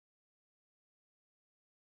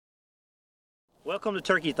Welcome to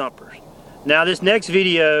Turkey Thumpers. Now this next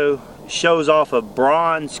video shows off a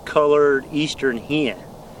bronze colored eastern hen.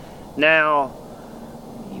 Now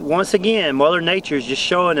once again, Mother Nature is just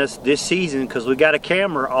showing us this season, because we got a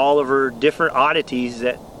camera, all of her different oddities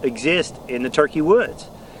that exist in the turkey woods.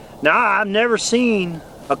 Now I've never seen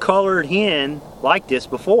a colored hen like this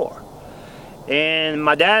before. And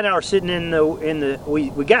my dad and I were sitting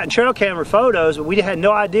we got in trail camera photos, but we had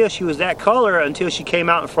no idea she was that color until she came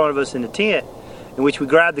out in front of us in the tent, in which we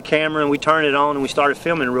grabbed the camera and we turned it on and we started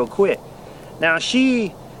filming real quick. Now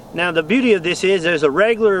the beauty of this is there's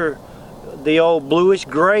the old bluish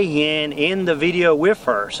gray hen in the video with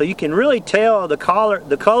her, so you can really tell the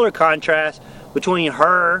color contrast between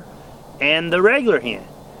her and the regular hen.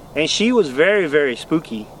 And she was very, very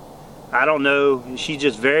spooky. I don't know, she's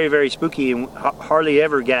just very, very spooky and hardly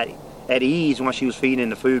ever got at ease when she was feeding in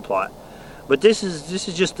the food plot. But this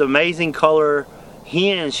is just amazing color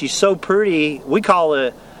hen. She's so pretty. I call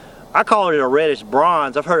it a reddish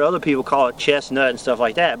bronze. I've heard other people call it chestnut and stuff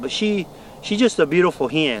like that, but she's just a beautiful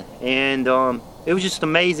hen. And it was just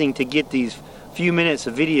amazing to get these few minutes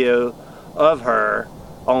of video of her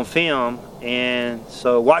on film. And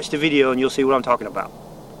so watch the video and you'll see what I'm talking about.